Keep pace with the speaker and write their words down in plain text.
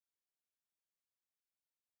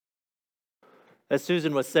As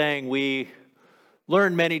Susan was saying, we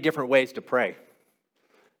learn many different ways to pray.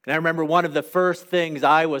 And I remember one of the first things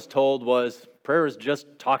I was told was prayer is just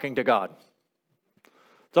talking to God.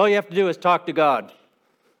 So all you have to do is talk to God.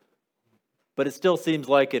 But it still seems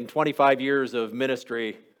like in 25 years of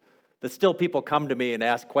ministry that still people come to me and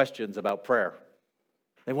ask questions about prayer.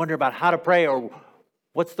 They wonder about how to pray or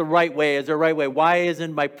what's the right way? Is there a right way? Why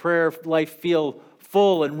isn't my prayer life feel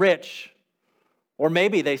full and rich? Or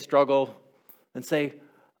maybe they struggle and say,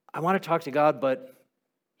 I want to talk to God, but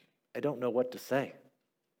I don't know what to say.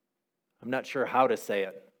 I'm not sure how to say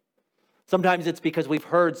it. Sometimes it's because we've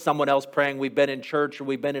heard someone else praying. We've been in church or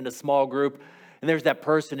we've been in a small group, and there's that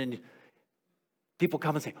person, and people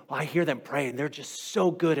come and say, well, I hear them pray, and they're just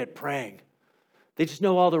so good at praying. They just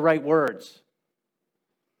know all the right words.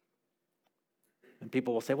 And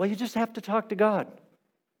people will say, well, you just have to talk to God.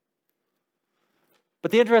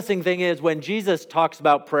 But the interesting thing is when Jesus talks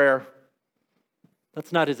about prayer,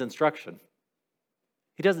 that's not his instruction.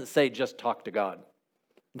 He doesn't say just talk to God.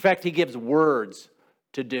 In fact, he gives words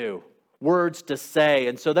to do, words to say.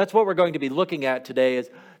 And so that's what we're going to be looking at today is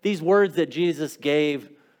these words that Jesus gave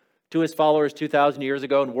to his followers 2,000 years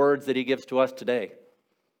ago and words that he gives to us today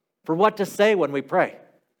for what to say when we pray.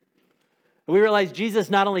 And we realize Jesus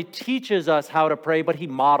not only teaches us how to pray, but he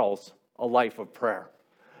models a life of prayer.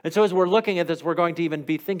 And so as we're looking at this, we're going to even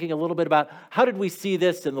be thinking a little bit about how did we see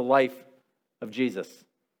this in the life of Jesus.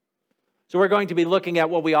 So we're going to be looking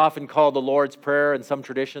at what we often call the Lord's Prayer, and some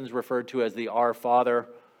traditions referred to as the Our Father,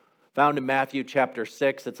 found in Matthew chapter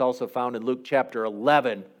 6. It's also found in Luke chapter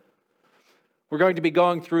 11. We're going to be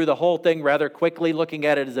going through the whole thing rather quickly, looking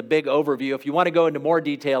at it as a big overview. If you want to go into more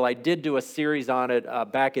detail, I did do a series on it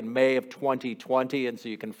back in May of 2020, and so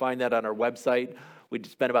you can find that on our website. We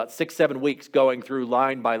spent about 6-7 weeks going through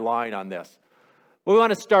line by line on this. We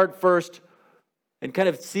want to start first and kind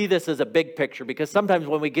of see this as a big picture, because sometimes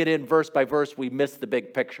when we get in verse by verse, we miss the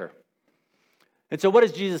big picture. And so what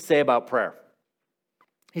does Jesus say about prayer?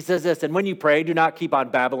 He says this, and when you pray, do not keep on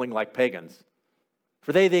babbling like pagans,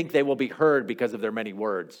 for they think they will be heard because of their many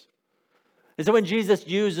words. And so when Jesus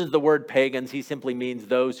uses the word pagans, he simply means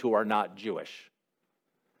those who are not Jewish.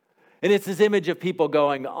 And it's this image of people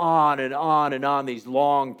going on and on and on, these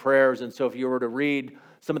long prayers. And so if you were to read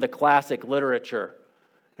some of the classic literature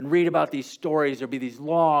and read about these stories, there'll be these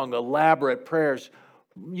long, elaborate prayers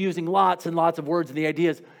using lots and lots of words. And the idea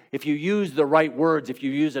is, if you use the right words, if you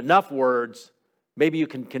use enough words, maybe you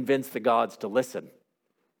can convince the gods to listen.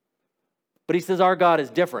 But he says our God is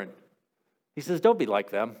different. He says, don't be like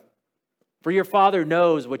them. For your Father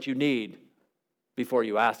knows what you need before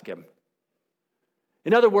you ask him.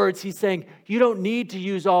 In other words, he's saying, you don't need to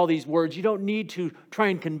use all these words. You don't need to try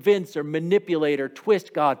and convince or manipulate or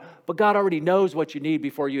twist God. But God already knows what you need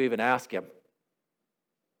before you even ask him.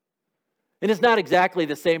 And it's not exactly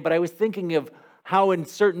the same, but I was thinking of how in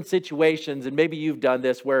certain situations, and maybe you've done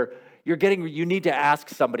this, where you need to ask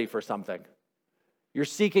somebody for something. You're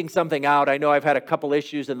seeking something out. I know I've had a couple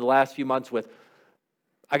issues in the last few months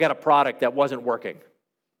I got a product that wasn't working.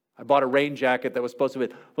 I bought a rain jacket that was supposed to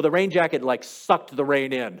be, well, the rain jacket sucked the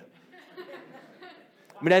rain in.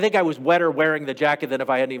 I mean, I think I was wetter wearing the jacket than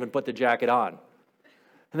if I hadn't even put the jacket on.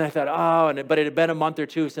 And I thought, but it had been a month or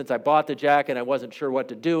two since I bought the jacket. I wasn't sure what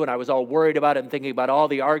to do, and I was all worried about it and thinking about all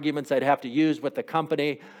the arguments I'd have to use with the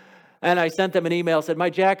company. And I sent them an email, said,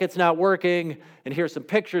 my jacket's not working, and here's some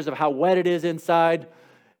pictures of how wet it is inside.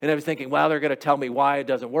 And I was thinking, well, they're going to tell me why it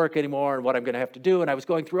doesn't work anymore and what I'm going to have to do. And I was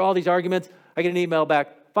going through all these arguments. I get an email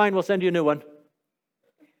back, fine, we'll send you a new one.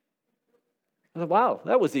 I thought, wow,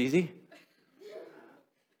 that was easy.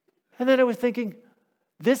 And then I was thinking,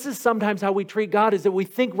 this is sometimes how we treat God, is that we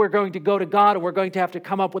think we're going to go to God and we're going to have to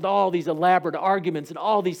come up with all these elaborate arguments and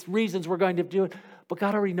all these reasons we're going to do it. But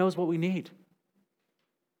God already knows what we need.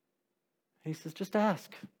 And he says, just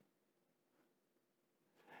ask.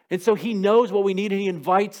 And so he knows what we need, and he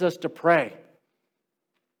invites us to pray.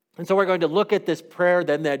 And so we're going to look at this prayer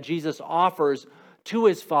then that Jesus offers to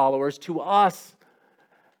his followers, to us,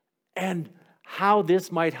 and how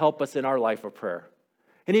this might help us in our life of prayer.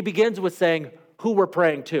 And he begins with saying who we're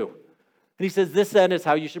praying to. And he says, this then is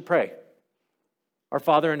how you should pray. Our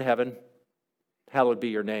Father in heaven, hallowed be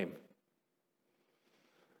your name.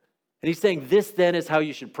 And he's saying this then is how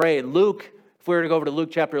you should pray. And Luke, if we were to go over to Luke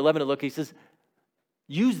chapter 11 and look, he says,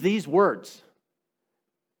 use these words.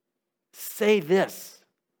 Say this.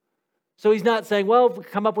 So he's not saying, well,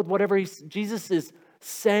 come up with whatever Jesus is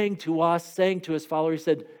saying to us, saying to his followers. He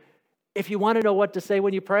said, if you want to know what to say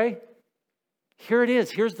when you pray, here it is.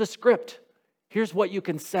 Here's the script. Here's what you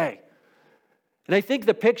can say. And I think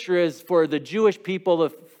the picture is for the Jewish people, the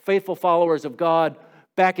faithful followers of God,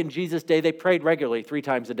 back in Jesus' day, they prayed regularly 3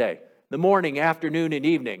 times a day, the morning, afternoon, and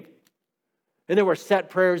evening. And there were set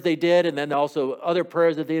prayers they did, and then also other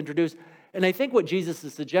prayers that they introduced. And I think what Jesus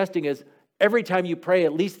is suggesting is every time you pray,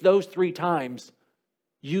 at least those 3 times,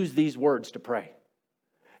 use these words to pray.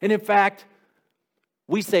 And in fact,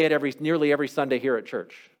 we say it nearly every Sunday here at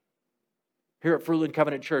church. Here at Fruitland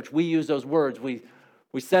Covenant Church, we use those words. We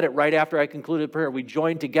said it right after I concluded prayer. We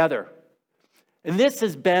joined together. And this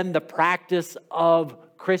has been the practice of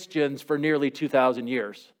Christians for nearly 2,000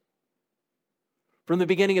 years. From the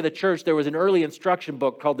beginning of the church, there was an early instruction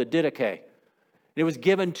book called the Didache. It was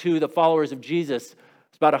given to the followers of Jesus.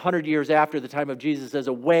 It's about 100 years after the time of Jesus as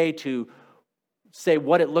a way to say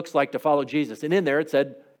what it looks like to follow Jesus. And in there it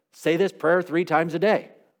said, say this prayer 3 times a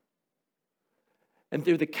day. And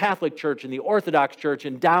through the Catholic Church and the Orthodox Church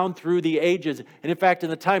and down through the ages, and in fact, in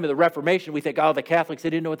the time of the Reformation, we think, oh, the Catholics, they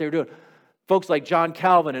didn't know what they were doing. Folks like John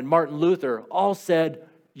Calvin and Martin Luther all said,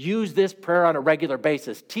 use this prayer on a regular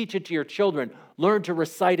basis. Teach it to your children. Learn to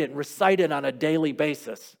recite it and recite it on a daily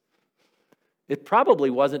basis. It probably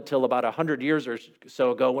wasn't till about 100 years or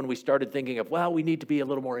so ago when we started thinking of, well, we need to be a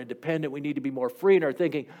little more independent. We need to be more free in our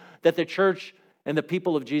thinking, that the church and the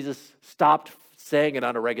people of Jesus stopped saying it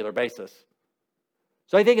on a regular basis.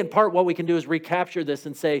 So I think in part what we can do is recapture this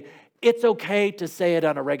and say, it's okay to say it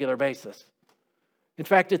on a regular basis. In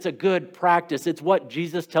fact, it's a good practice. It's what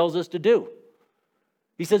Jesus tells us to do.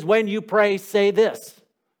 He says, when you pray, say this.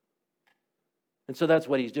 And so that's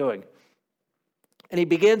what he's doing. And he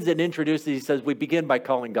begins and introduces, he says, we begin by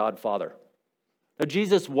calling God Father. Now,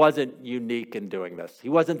 Jesus wasn't unique in doing this. He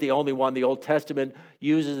wasn't the only one. The Old Testament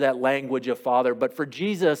uses that language of Father, but for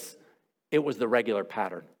Jesus, it was the regular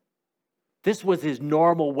pattern. This was his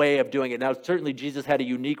normal way of doing it. Now, certainly Jesus had a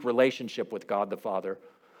unique relationship with God the Father,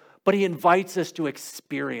 but he invites us to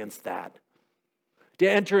experience that, to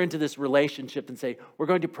enter into this relationship and say, we're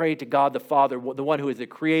going to pray to God the Father, the one who is the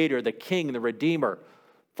creator, the king, the redeemer.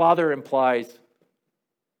 Father implies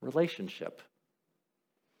relationship.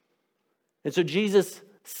 And so Jesus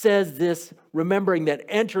says this, remembering that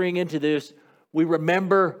entering into this, we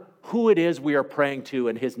remember who it is we are praying to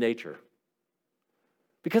and his nature.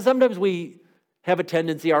 Because sometimes we have a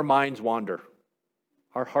tendency, our minds wander,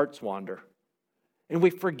 our hearts wander, and we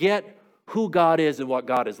forget who God is and what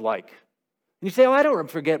God is like. And you say, oh, I don't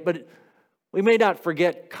forget, but we may not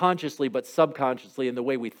forget consciously, but subconsciously in the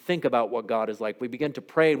way we think about what God is like. We begin to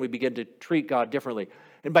pray and we begin to treat God differently.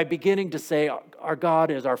 And by beginning to say our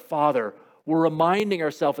God is our Father, we're reminding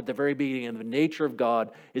ourselves at the very beginning of the nature of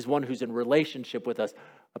God is one who's in relationship with us,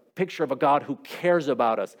 a picture of a God who cares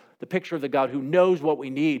about us, the picture of the God who knows what we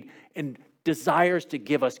need and desires to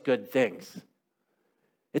give us good things.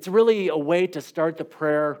 It's really a way to start the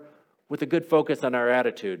prayer with a good focus on our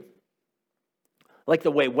attitude. I like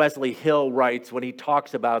the way Wesley Hill writes when he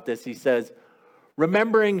talks about this. He says,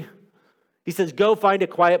 go find a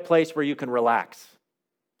quiet place where you can relax.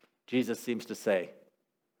 Jesus seems to say,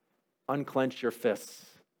 unclench your fists.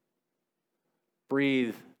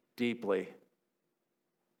 Breathe deeply.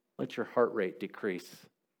 Let your heart rate decrease.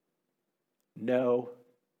 Know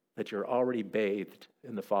that you're already bathed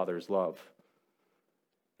in the Father's love.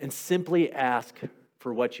 And simply ask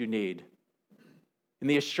for what you need. In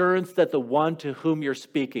the assurance that the one to whom you're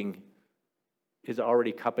speaking is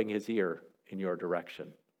already cupping his ear in your direction.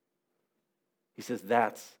 He says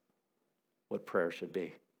that's what prayer should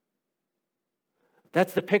be.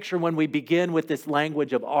 That's the picture when we begin with this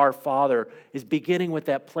language of our Father, is beginning with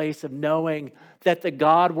that place of knowing that the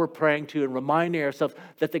God we're praying to and reminding ourselves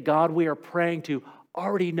that the God we are praying to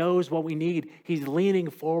already knows what we need. He's leaning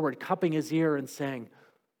forward, cupping his ear and saying,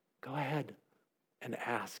 go ahead and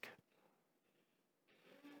ask.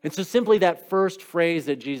 And so simply that first phrase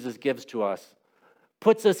that Jesus gives to us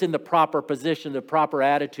puts us in the proper position, the proper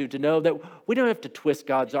attitude to know that we don't have to twist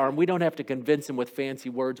God's arm. We don't have to convince him with fancy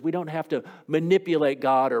words. We don't have to manipulate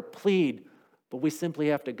God or plead, but we simply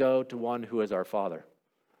have to go to one who is our Father.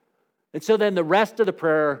 And so then the rest of the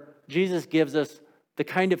prayer, Jesus gives us the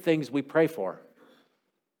kind of things we pray for.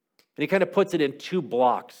 And he kind of puts it in 2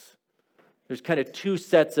 blocks. There's kind of 2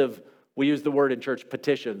 sets of, we use the word in church,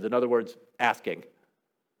 petitions. In other words, asking.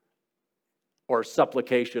 Or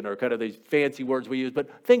supplication, or kind of these fancy words we use,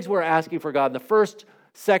 but things we're asking for God. And the first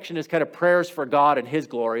section is kind of prayers for God and his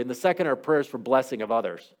glory, and the second are prayers for blessing of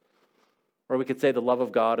others. Or we could say the love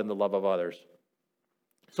of God and the love of others.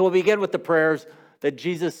 So we'll begin with the prayers that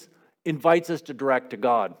Jesus invites us to direct to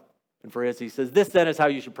God. And for his, he says, this then is how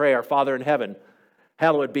you should pray, our Father in heaven,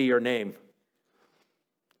 hallowed be your name.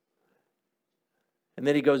 And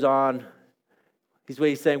then he goes on,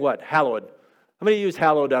 he's saying what? Hallowed. How many use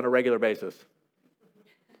hallowed on a regular basis?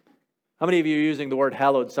 How many of you are using the word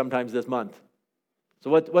hallowed sometimes this month?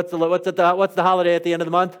 So what's the holiday at the end of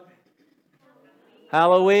the month?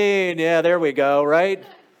 Halloween. Yeah, there we go, right?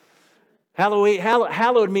 Halloween,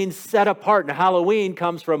 hallowed means set apart. And Halloween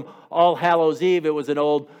comes from All Hallows Eve. It was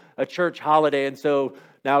a church holiday, and so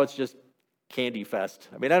now it's just Candy Fest.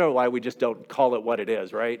 I mean, I don't know why we just don't call it what it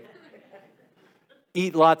is, right?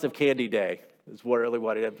 Eat lots of candy day is really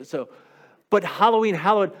what it is. So, but Halloween,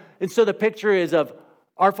 hallowed, and so the picture is of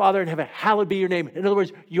our Father in heaven, hallowed be your name. In other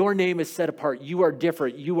words, your name is set apart. You are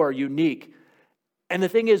different. You are unique. And the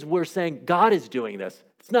thing is, we're saying God is doing this.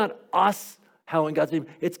 It's not us hallowing God's name.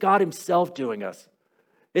 It's God himself doing us.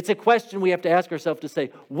 It's a question we have to ask ourselves to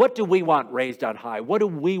say, what do we want raised on high? What do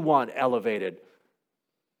we want elevated?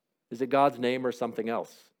 Is it God's name or something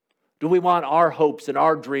else? Do we want our hopes and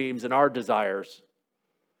our dreams and our desires?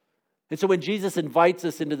 And so when Jesus invites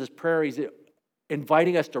us into this prayer, he's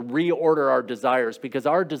inviting us to reorder our desires, because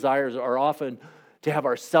our desires are often to have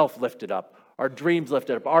our self lifted up, our dreams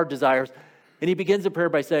lifted up, our desires. And he begins the prayer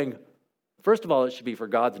by saying, first of all, it should be for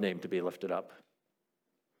God's name to be lifted up.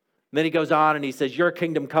 And then he goes on and he says, your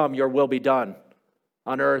kingdom come, your will be done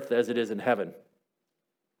on earth as it is in heaven.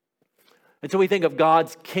 And so we think of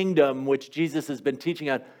God's kingdom, which Jesus has been teaching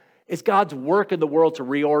on, is God's work in the world to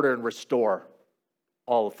reorder and restore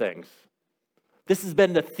all things. This has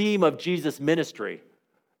been the theme of Jesus' ministry.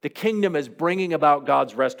 The kingdom is bringing about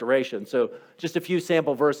God's restoration. So just a few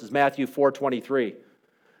sample verses, Matthew 4:23.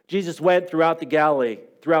 Jesus went throughout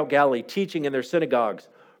Galilee, teaching in their synagogues,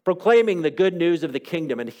 proclaiming the good news of the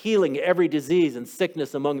kingdom and healing every disease and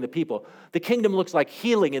sickness among the people. The kingdom looks like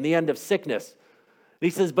healing in the end of sickness. And he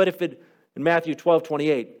says, in Matthew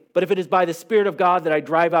 12:28, but if it is by the Spirit of God that I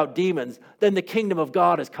drive out demons, then the kingdom of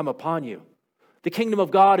God has come upon you. The kingdom of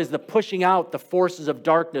God is the pushing out the forces of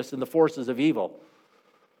darkness and the forces of evil.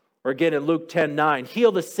 Or again in Luke 10:9,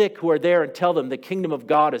 heal the sick who are there and tell them the kingdom of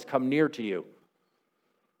God has come near to you.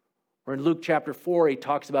 Or in Luke chapter 4, he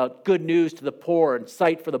talks about good news to the poor and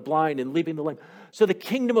sight for the blind and leaping the lame. So the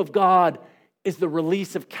kingdom of God is the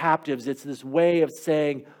release of captives. It's this way of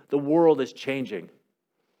saying the world is changing.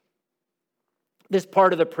 This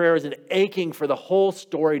part of the prayer is an aching for the whole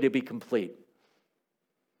story to be complete.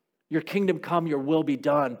 Your kingdom come, your will be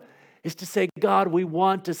done, is to say, God, we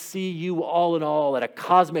want to see you all in all at a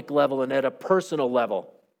cosmic level and at a personal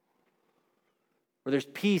level, where there's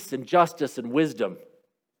peace and justice and wisdom.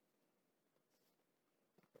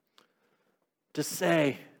 To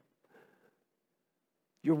say,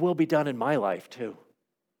 your will be done in my life too,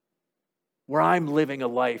 where I'm living a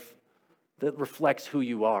life that reflects who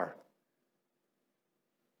you are.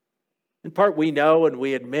 In part, we know and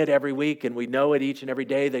we admit every week, and we know it each and every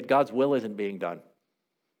day, that God's will isn't being done.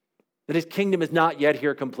 That his kingdom is not yet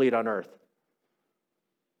here complete on earth.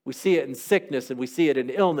 We see it in sickness, and we see it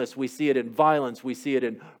in illness. We see it in violence. We see it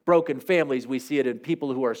in broken families. We see it in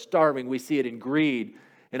people who are starving. We see it in greed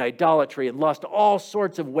and idolatry and lust, all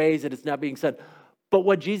sorts of ways that it's not being said. But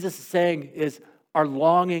what Jesus is saying is our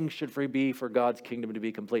longing should be for God's kingdom to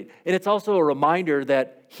be complete. And it's also a reminder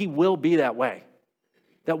that he will be that way.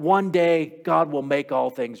 That one day God will make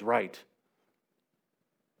all things right.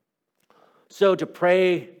 So to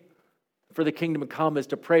pray for the kingdom to come is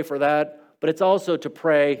to pray for that, but it's also to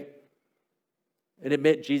pray and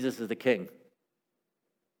admit Jesus is the king.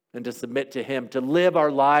 And to submit to him, to live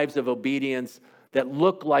our lives of obedience that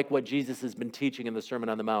look like what Jesus has been teaching in the Sermon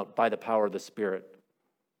on the Mount by the power of the Spirit.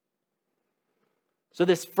 So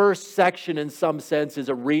this first section, in some sense, is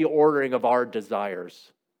a reordering of our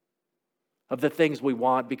desires, of the things we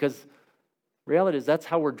want, because reality is that's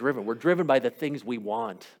how we're driven. We're driven by the things we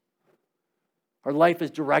want. Our life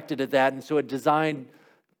is directed at that, and so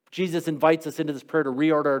Jesus invites us into this prayer to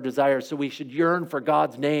reorder our desires, so we should yearn for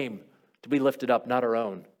God's name to be lifted up, not our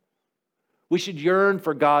own. We should yearn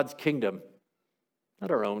for God's kingdom,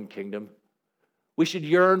 not our own kingdom. We should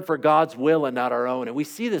yearn for God's will and not our own, and we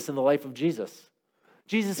see this in the life of Jesus.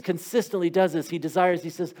 Jesus consistently does this. He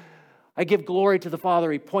says, I give glory to the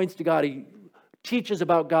Father. He points to God. He teaches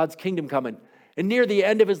about God's kingdom coming. And near the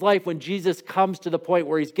end of his life, when Jesus comes to the point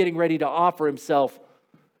where he's getting ready to offer himself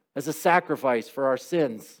as a sacrifice for our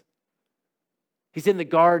sins, he's in the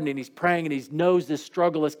garden and he's praying and he knows this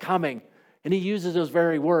struggle is coming. And he uses those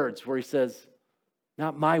very words where he says,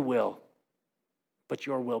 not my will, but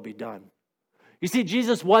your will be done. You see,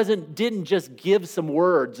 Jesus didn't just give some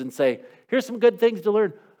words and say, here's some good things to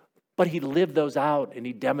learn, but he lived those out and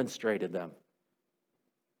he demonstrated them.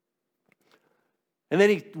 And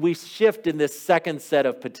then we shift in this second set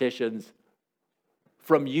of petitions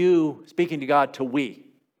from you speaking to God to we.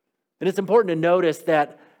 And it's important to notice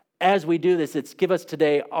that as we do this, it's give us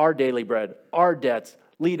today our daily bread, our debts.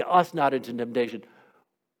 lead us not into temptation.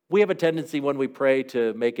 We have a tendency when we pray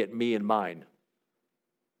to make it me and mine.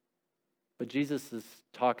 But Jesus is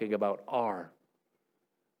talking about our.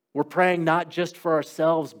 We're praying not just for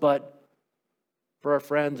ourselves, but for our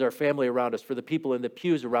friends, our family around us, for the people in the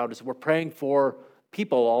pews around us. We're praying for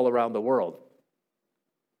people all around the world.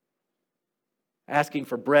 Asking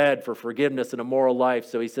for bread, for forgiveness, and a moral life.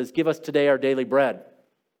 So he says, give us today our daily bread.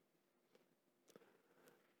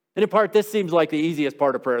 And in part, this seems like the easiest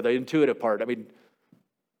part of prayer, the intuitive part. I mean,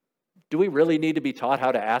 do we really need to be taught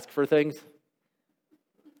how to ask for things?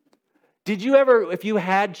 Did you ever, if you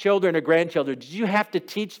had children or grandchildren, did you have to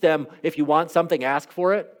teach them if you want something, ask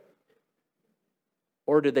for it?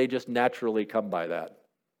 Or did they just naturally come by that?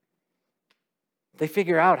 They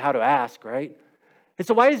figure out how to ask, right? And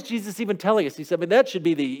so why is Jesus even telling us? He said, that should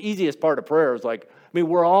be the easiest part of prayer. It's like,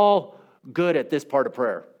 we're all good at this part of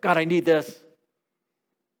prayer. God, I need this.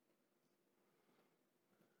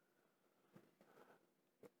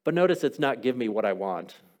 But notice it's not give me what I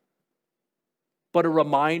want, but a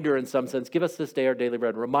reminder in some sense. Give us this day our daily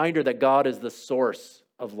bread. Reminder that God is the source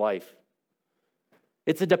of life.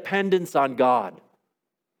 It's a dependence on God.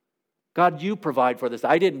 God, you provide for this.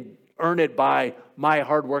 I didn't earn it by my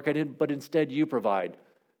hard work. I didn't, but instead you provide.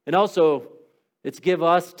 And also, it's give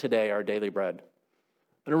us today our daily bread.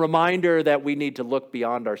 And a reminder that we need to look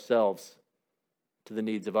beyond ourselves to the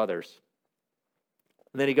needs of others.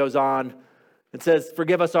 And then he goes on and says,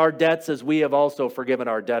 forgive us our debts as we have also forgiven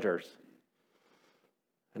our debtors.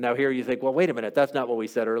 And now here you think, well, wait a minute, that's not what we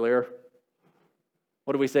said earlier.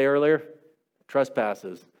 What did we say earlier?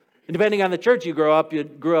 Trespasses. And depending on the church you grew up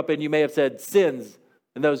in, you may have said sins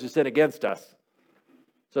and those who sin against us.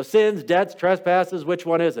 So sins, debts, trespasses, which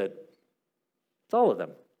one is it? It's all of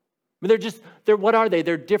them. They're what are they?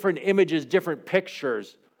 They're different images, different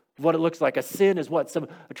pictures of what it looks like. A sin is what?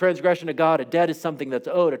 A transgression of God. A debt is something that's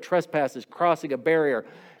owed. A trespass is crossing a barrier.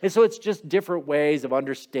 And so it's just different ways of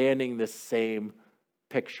understanding the same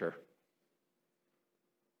picture.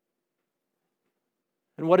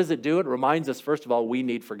 And what does it do? It reminds us, first of all, we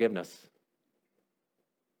need forgiveness.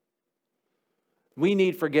 We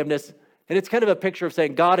need forgiveness. And it's kind of a picture of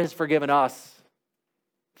saying God has forgiven us.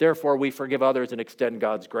 Therefore, we forgive others and extend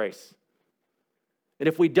God's grace. And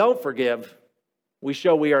if we don't forgive, we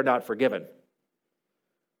show we are not forgiven.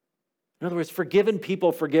 In other words, forgiven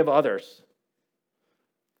people forgive others.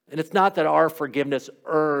 And it's not that our forgiveness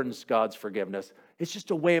earns God's forgiveness. It's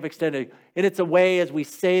just a way of extending. And it's a way, as we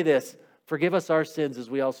say this, forgive us our sins as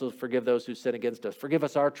we also forgive those who sin against us. Forgive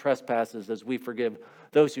us our trespasses as we forgive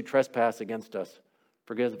those who trespass against us.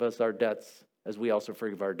 Forgive us our debts as we also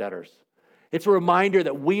forgive our debtors. It's a reminder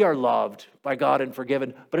that we are loved by God and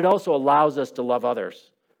forgiven, but it also allows us to love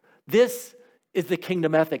others. This is the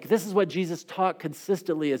kingdom ethic. This is what Jesus taught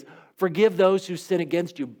consistently is forgive those who sin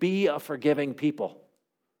against you. Be a forgiving people.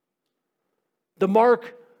 One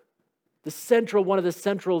of the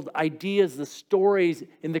central ideas, the stories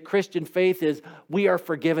in the Christian faith is we are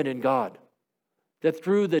forgiven in God. That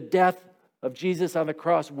through the death of Jesus on the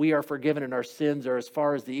cross, we are forgiven and our sins are as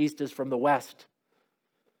far as the east is from the west.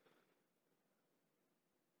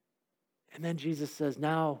 And then Jesus says,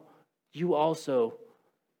 now you also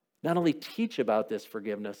not only teach about this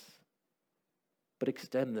forgiveness, but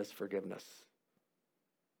extend this forgiveness.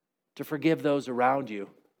 To forgive those around you.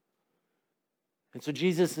 And so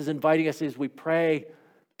Jesus is inviting us as we pray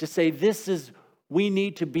to say we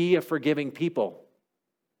need to be a forgiving people.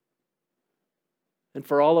 And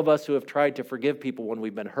for all of us who have tried to forgive people when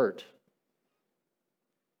we've been hurt,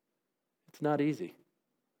 it's not easy.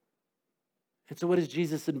 And so what is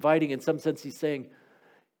Jesus inviting? In some sense, he's saying,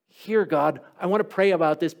 here, God, I want to pray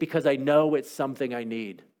about this because I know it's something I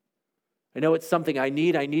need. I know it's something I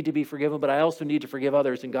need. I need to be forgiven, but I also need to forgive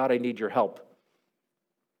others. And God, I need your help.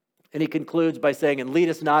 And he concludes by saying, and lead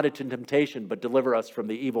us not into temptation, but deliver us from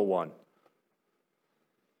the evil one.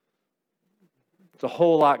 It's a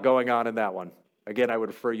whole lot going on in that one. Again, I would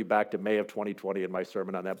refer you back to May of 2020 in my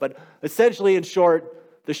sermon on that. But essentially, in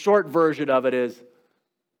short, the short version of it is,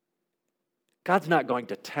 God's not going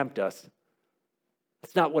to tempt us.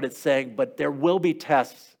 That's not what it's saying, but there will be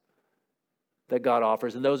tests that God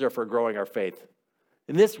offers, and those are for growing our faith.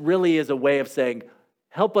 And this really is a way of saying,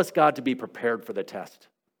 help us, God, to be prepared for the test.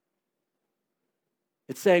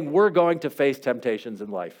 It's saying we're going to face temptations in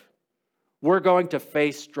life. We're going to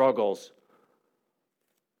face struggles.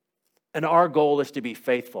 And our goal is to be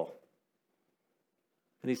faithful.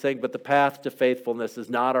 And he's saying, but the path to faithfulness is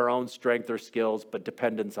not our own strength or skills, but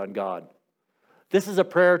dependence on God. This is a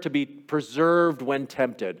prayer to be preserved when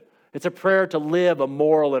tempted. It's a prayer to live a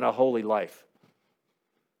moral and a holy life.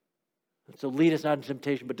 So lead us not into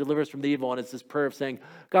temptation, but deliver us from the evil. And it's this prayer of saying,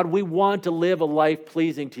 God, we want to live a life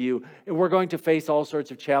pleasing to you. And we're going to face all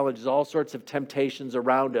sorts of challenges, all sorts of temptations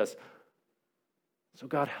around us. So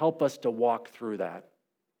God, help us to walk through that.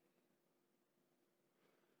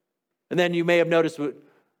 And then you may have noticed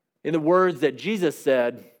in the words that Jesus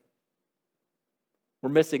said, we're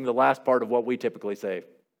missing the last part of what we typically say.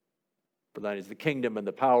 For thine is the kingdom and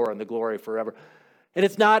the power and the glory forever. And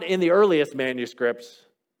it's not in the earliest manuscripts,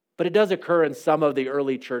 but it does occur in some of the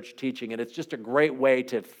early church teaching. And it's just a great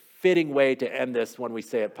fitting way to end this when we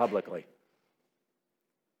say it publicly.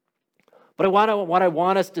 But what I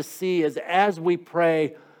want us to see is as we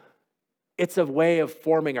pray, it's a way of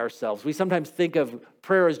forming ourselves. We sometimes think of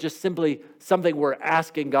prayer as just simply something we're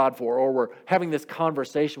asking God for, or we're having this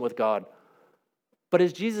conversation with God. But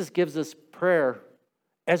as Jesus gives us prayer,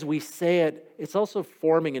 as we say it, it's also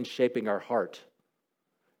forming and shaping our heart.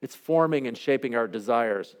 It's forming and shaping our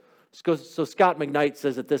desires. So Scott McKnight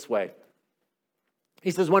says it this way. He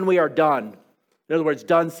says, when we are done, in other words,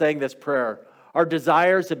 done saying this prayer, our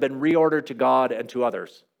desires have been reordered to God and to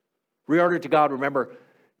others. Reordered to God, remember,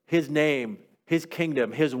 His name, His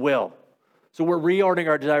kingdom, His will. So we're reordering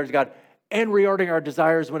our desires to God and reordering our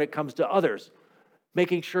desires when it comes to others.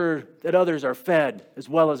 Making sure that others are fed as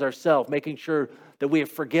well as ourselves. Making sure that we have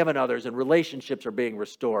forgiven others and relationships are being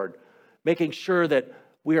restored. Making sure that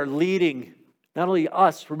we are leading not only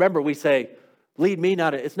us. Remember, we say, lead me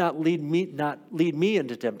not. It's not lead me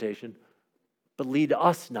into temptation, but lead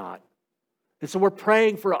us not. And so we're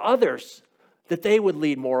praying for others that they would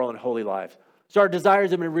lead moral and holy lives. So our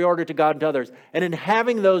desires have been reordered to God and to others. And in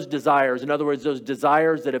having those desires, in other words, those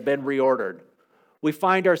desires that have been reordered, we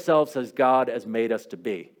find ourselves as God has made us to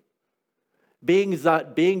be. Being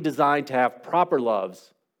designed to have proper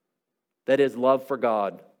loves, that is, love for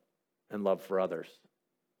God and love for others.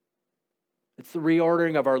 It's the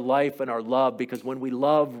reordering of our life and our love, because when we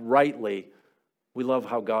love rightly, we love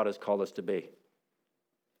how God has called us to be.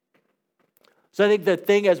 So I think the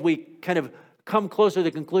thing as we kind of come closer to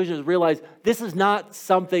the conclusion is realize this is not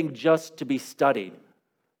something just to be studied,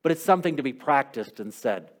 but it's something to be practiced and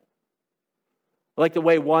said. I like the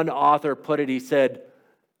way one author put it. He said,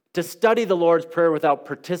 to study the Lord's Prayer without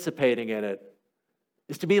participating in it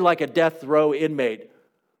is to be like a death row inmate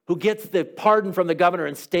who gets the pardon from the governor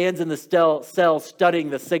and stands in the cell studying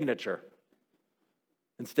the signature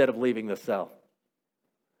instead of leaving the cell.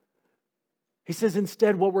 He says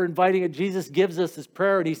instead what we're inviting, and Jesus gives us this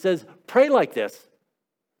prayer, and he says, pray like this.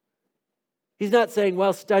 He's not saying,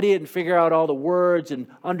 well, study it and figure out all the words and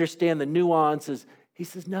understand the nuances. He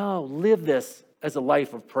says, no, live this as a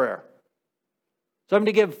life of prayer. So I'm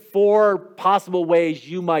going to give 4 possible ways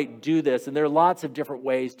you might do this, and there are lots of different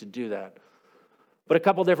ways to do that. But a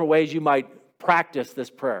couple different ways you might practice this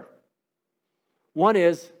prayer. One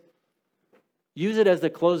is, use it as the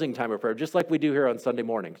closing time of prayer, just like we do here on Sunday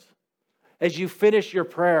mornings. As you finish your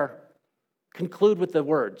prayer, conclude with the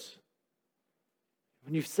words.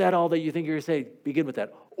 When you've said all that you think you're going to say, begin with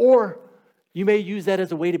that. Or you may use that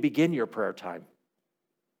as a way to begin your prayer time.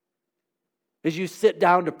 As you sit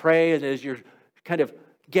down to pray and as you're kind of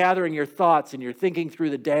gathering your thoughts and you're thinking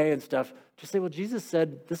through the day and stuff, just say, well, Jesus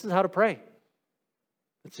said this is how to pray.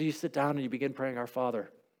 And so you sit down and you begin praying, Our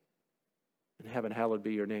Father in heaven, hallowed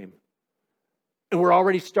be your name. And we're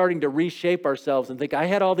already starting to reshape ourselves and think, I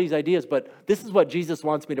had all these ideas, but this is what Jesus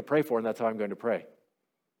wants me to pray for, and that's how I'm going to pray.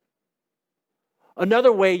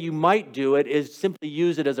 Another way you might do it is simply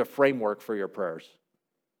use it as a framework for your prayers.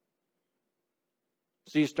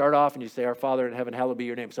 So you start off and you say, Our Father in heaven, hallowed be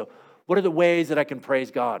your name. So what are the ways that I can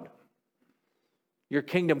praise God? Your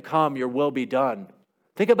kingdom come, your will be done.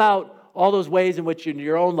 Think about all those ways in which in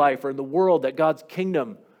your own life or in the world that God's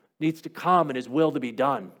kingdom needs to come and his will to be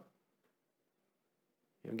done.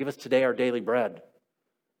 Give us today our daily bread. And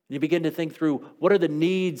you begin to think through, what are the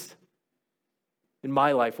needs in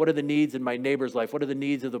my life? What are the needs in my neighbor's life? What are the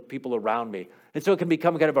needs of the people around me? And so it can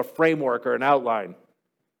become kind of a framework or an outline.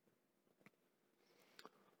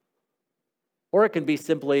 Or it can be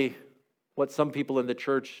simply what some people in the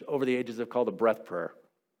church over the ages have called a breath prayer.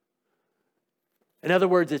 In other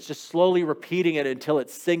words, it's just slowly repeating it until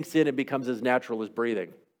it sinks in and becomes as natural as breathing.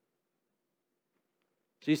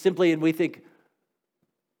 So you simply, and we think,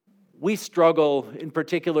 we struggle, in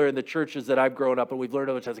particular in the churches that I've grown up and we've learned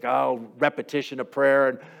of, it's like, repetition of prayer.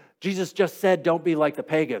 And Jesus just said, don't be like the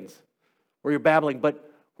pagans where you're babbling.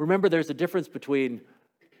 But remember, there's a difference between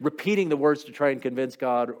repeating the words to try and convince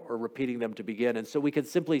God or repeating them to begin. And so we can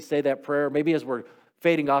simply say that prayer, maybe as we're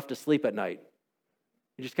fading off to sleep at night.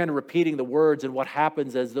 You're just kind of repeating the words, and what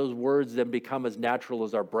happens as those words then become as natural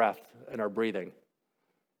as our breath and our breathing.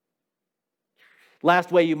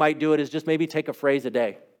 Last way you might do it is just maybe take a phrase a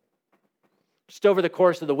day. Just over the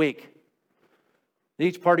course of the week. In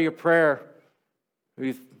each part of your prayer,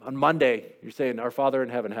 on Monday, you're saying, Our Father in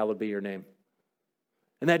heaven, hallowed be your name.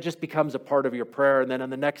 And that just becomes a part of your prayer. And then on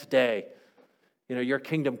the next day, your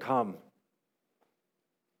kingdom come.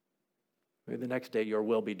 Maybe the next day, your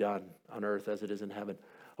will be done on earth as it is in heaven.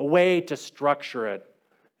 A way to structure it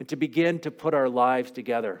and to begin to put our lives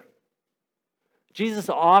together. Jesus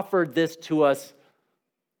offered this to us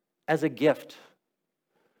as a gift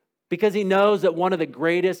because he knows that one of the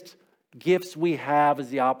greatest gifts we have is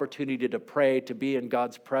the opportunity to pray, to be in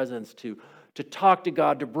God's presence, to talk to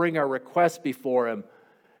God, to bring our requests before him.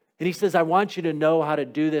 And he says, I want you to know how to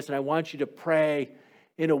do this, and I want you to pray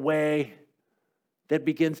in a way that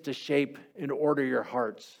begins to shape and order your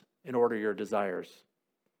hearts, and order your desires.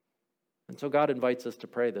 And so God invites us to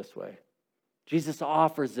pray this way. Jesus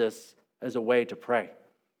offers this as a way to pray.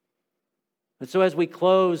 And so as we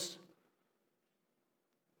close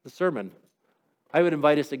the sermon, I would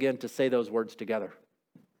invite us again to say those words together.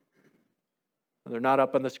 They're not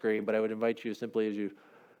up on the screen, but I would invite you simply as you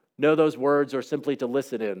know those words or simply to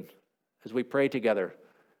listen in as we pray together.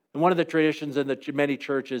 And one of the traditions in the many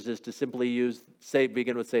churches is to simply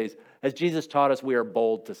begin with says, as Jesus taught us, we are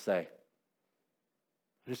bold to say.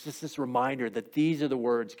 It's just this reminder that these are the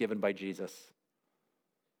words given by Jesus.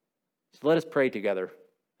 So let us pray together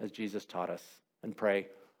as Jesus taught us and pray.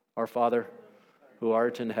 Our Father, who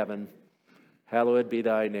art in heaven, hallowed be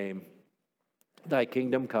thy name. Thy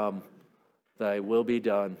kingdom come, thy will be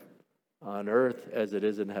done on earth as it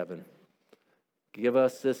is in heaven. Give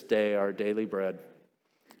us this day our daily bread,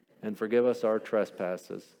 and forgive us our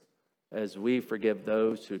trespasses, as we forgive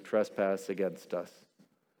those who trespass against us.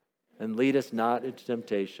 And lead us not into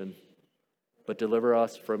temptation, but deliver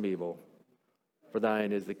us from evil. For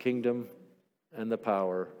thine is the kingdom, and the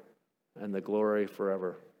power, and the glory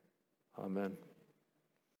forever. Amen.